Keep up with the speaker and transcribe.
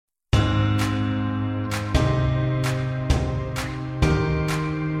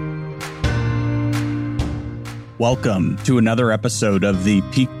Welcome to another episode of the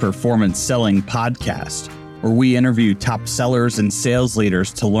Peak Performance Selling Podcast, where we interview top sellers and sales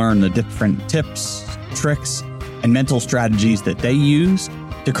leaders to learn the different tips, tricks, and mental strategies that they use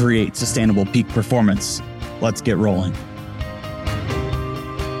to create sustainable peak performance. Let's get rolling.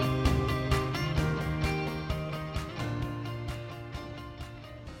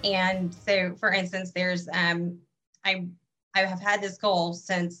 And so, for instance, there's, I have had this goal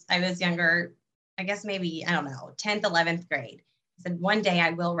since I was younger, I guess maybe, 10th, 11th grade. I said, one day I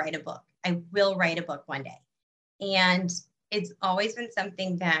will write a book. I will write a book one day. And it's always been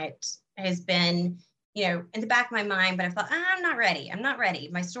something that has been, in the back of my mind, but I thought, I'm not ready. I'm not ready.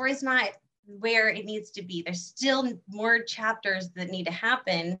 My story's not where it needs to be. There's still more chapters that need to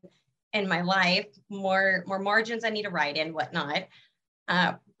happen in my life, more margins I need to write and whatnot.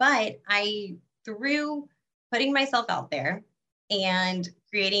 But through putting myself out there and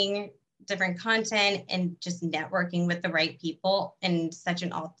creating different content and just networking with the right people in such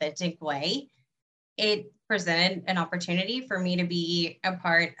an authentic way, it presented an opportunity for me to be a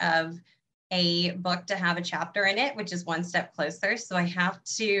part of a book to have a chapter in it, which is one step closer. So I have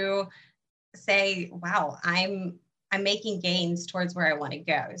to say, wow, I'm making gains towards where I want to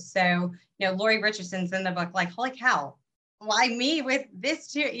go. So, Lori Richardson's in the book, like, holy cow, why me with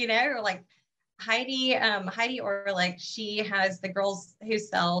this too, or like Heidi Orlick, she has the Girls Who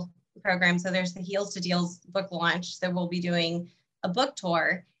Sell program. So there's the Heels to Deals book launch. So we'll be doing a book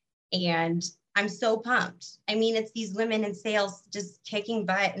tour and I'm so pumped. I mean, it's these women in sales just kicking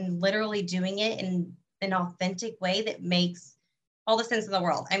butt and literally doing it in an authentic way that makes all the sense in the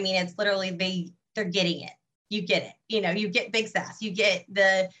world. I mean, it's literally, they're getting it. You get it. You get big sass, you get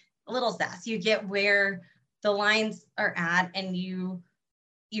the little sass, you get where the lines are at, and you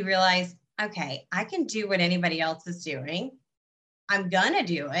realize, okay, I can do what anybody else is doing. I'm gonna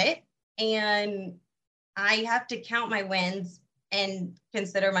do it. And I have to count my wins and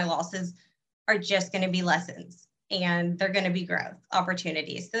consider my losses are just going to be lessons, and they're going to be growth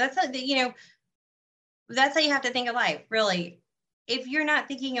opportunities. So that's how, that's how you have to think of life, really. If you're not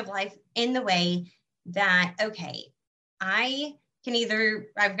thinking of life in the way that, okay, I've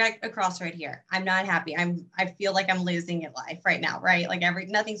got a crossroad here. I'm not happy. I feel like I'm losing at life right now, right? Like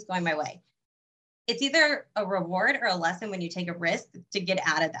nothing's going my way. It's either a reward or a lesson when you take a risk to get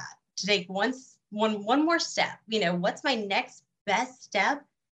out of that, to take one more step. What's my next best step?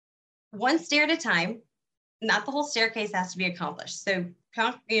 One stair at a time. Not the whole staircase has to be accomplished. So,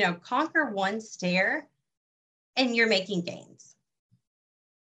 conquer one stair and you're making gains.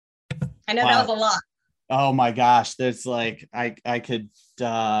 I know That was a lot. Oh my gosh. There's like, I could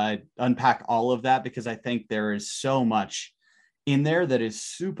unpack all of that, because I think there is so much in there that is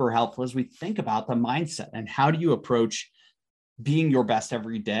super helpful as we think about the mindset and how do you approach being your best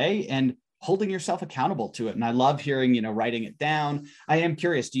every day and holding yourself accountable to it. And I love hearing, writing it down. I am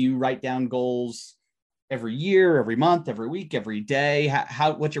curious, do you write down goals every year, every month, every week, every day?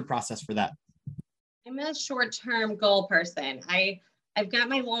 What's your process for that? I'm a short-term goal person. I've got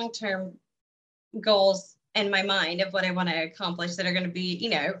my long-term goals in my mind of what I want to accomplish that are going to be,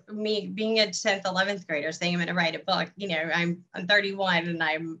 me being a 10th, 11th grader saying I'm going to write a book. I'm 31 and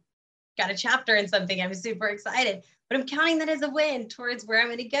I'm got a chapter in something. I'm super excited, but I'm counting that as a win towards where I'm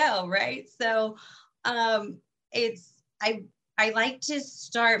going to go. Right. So I like to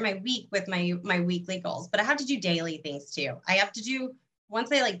start my week with my weekly goals, but I have to do daily things too. I have to do, once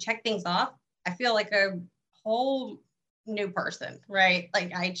I check things off, I feel like a whole new person, right?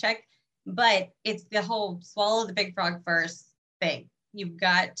 Like I check, but it's the whole swallow the big frog first thing. You've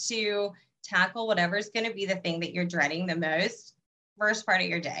got to tackle whatever's going to be the thing that you're dreading the most first part of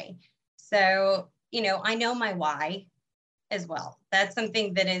your day. So, I know my why as well. That's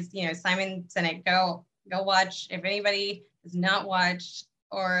something that is, Simon Sinek, go watch. If anybody has not watched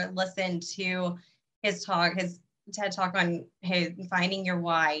or listened to his TED talk on his finding your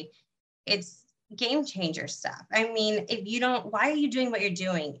why, it's game changer stuff. I mean, why are you doing what you're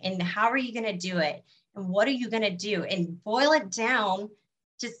doing, and how are you going to do it? And what are you going to do? And boil it down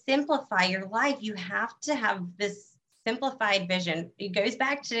to simplify your life. You have to have this simplified vision. It goes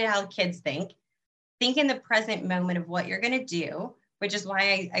back to how kids think in the present moment of what you're going to do, which is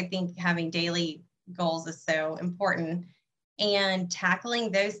why I think having daily goals is so important, and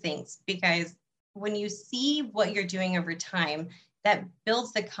tackling those things, because when you see what you're doing over time, that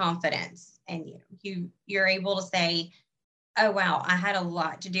builds the confidence, and you're able to say, oh, wow, I had a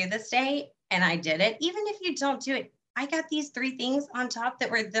lot to do this day and I did it. Even if you don't do it, I got these 3 things on top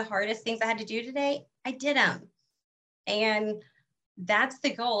that were the hardest things I had to do today. I did them. And that's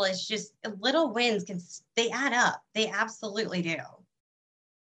the goal. It's just little wins they add up. They absolutely do.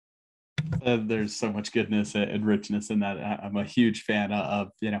 There's so much goodness and richness in that. I'm a huge fan of,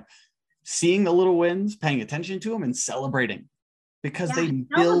 seeing the little wins, paying attention to them and celebrating because they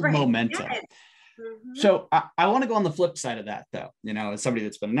build momentum. Yes. Mm-hmm. So I want to go on the flip side of that though. As somebody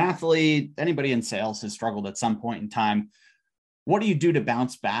that's been an athlete, anybody in sales has struggled at some point in time. What do you do to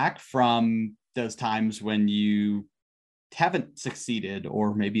bounce back from those times when you haven't succeeded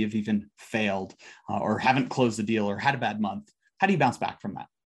or maybe have even failed or haven't closed the deal or had a bad month? How do you bounce back from that?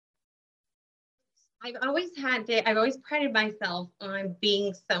 I've always prided myself on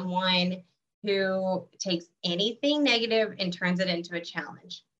being someone who takes anything negative and turns it into a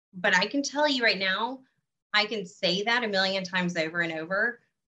challenge. But I can tell you right now, I can say that a million times over and over.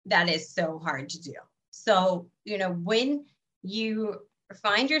 That is so hard to do. So, when you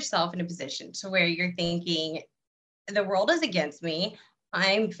find yourself in a position to where you're thinking, the world is against me,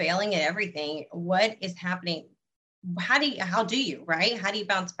 I'm failing at everything, what is happening? How do you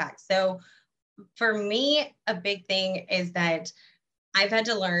bounce back? So for me, a big thing is that I've had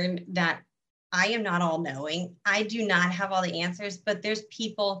to learn that I am not all knowing. I do not have all the answers, but there's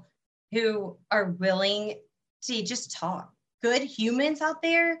people who are willing to just talk. Good humans out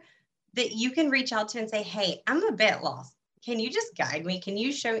there that you can reach out to and say, hey, I'm a bit lost. Can you just guide me? Can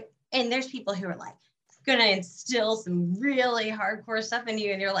you show? And there's people who are like, going to instill some really hardcore stuff in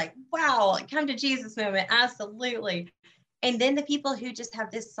you. And you're like, wow, come to Jesus moment. Absolutely. And then the people who just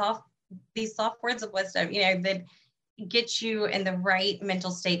have these soft words of wisdom, that get you in the right mental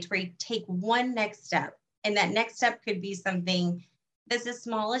state to where you take one next step. And that next step could be something that's as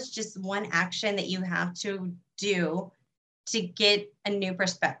small as just one action that you have to do to get a new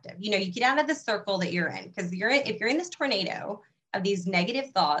perspective. You get out of the circle that you're in, because if you're in this tornado of these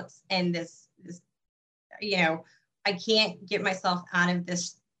negative thoughts and this, I can't get myself out of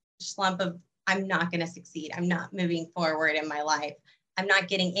this slump of I'm not going to succeed. I'm not moving forward in my life. I'm not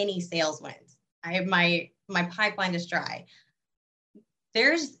getting any sales wins. I have my pipeline is dry.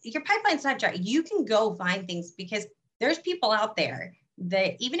 Your pipeline's not dry. You can go find things because there's people out there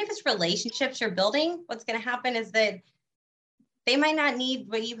that even if it's relationships you're building, what's going to happen is that they might not need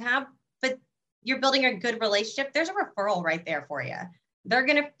what you have, but you're building a good relationship. There's a referral right there for you. They're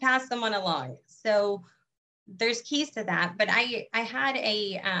going to pass someone along. So there's keys to that. But I had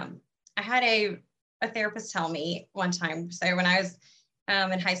a therapist tell me one time. So when I was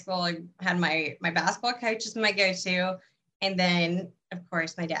in high school, I had my basketball coach as my go-to. And then of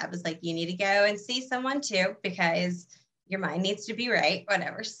course my dad was like, you need to go and see someone too, because your mind needs to be right,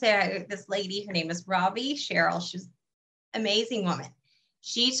 whatever. So this lady, her name is Robbie Cheryl. She's an amazing woman.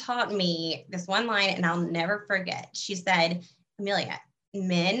 She taught me this one line and I'll never forget. She said, Amelia,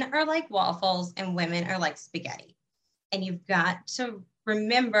 men are like waffles and women are like spaghetti. And you've got to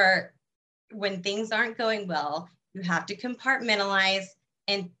remember when things aren't going well, you have to compartmentalize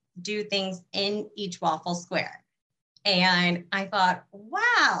and do things in each waffle square. And I thought,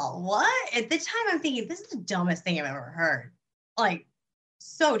 wow, what? At the time I'm thinking, this is the dumbest thing I've ever heard. Like,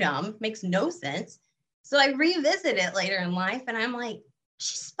 so dumb, makes no sense. So I revisit it later in life and I'm like,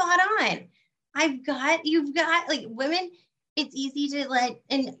 she's spot on. You've got like women, it's easy to let,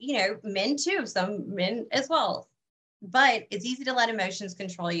 and men too, some men as well, but it's easy to let emotions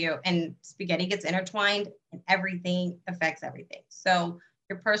control you, and spaghetti gets intertwined and everything affects everything. So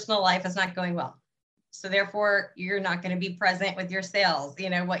your personal life is not going well. So therefore you're not going to be present with your sales,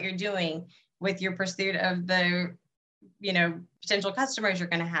 what you're doing with your pursuit of the, potential customers you're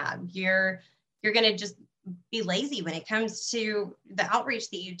going to have. You're going to just be lazy when it comes to the outreach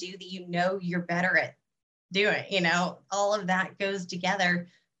that you do, that you're better at doing, all of that goes together.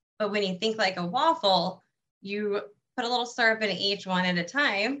 But when you think like a waffle, you put a little syrup in each one at a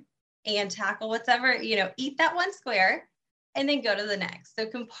time and tackle whatever, eat that one square and then go to the next. So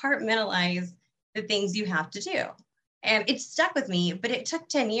compartmentalize the things you have to do. And it stuck with me, but it took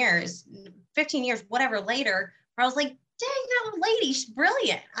 10 years, 15 years, whatever later, where I was like, dang, that lady, she's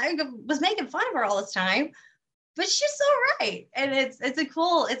brilliant. I was making fun of her all this time, but she's so right. And it's a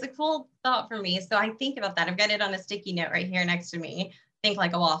cool thought for me. So I think about that. I've got it on a sticky note right here next to me. Think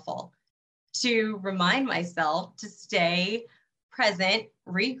like a waffle, to remind myself to stay present,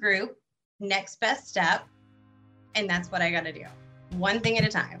 regroup, next best step. And that's what I got to do. One thing at a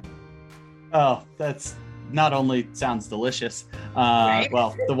time. Oh, that's not only sounds delicious. Right?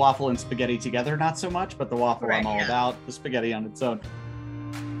 Well, the waffle and spaghetti together, not so much, but the waffle right, I'm all about, the spaghetti on its own.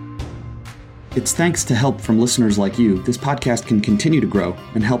 It's thanks to help from listeners like you, this podcast can continue to grow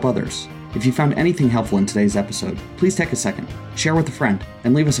and help others. If you found anything helpful in today's episode, please take a second, share with a friend,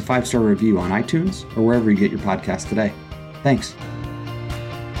 and leave us a 5-star review on iTunes or wherever you get your podcast today. Thanks.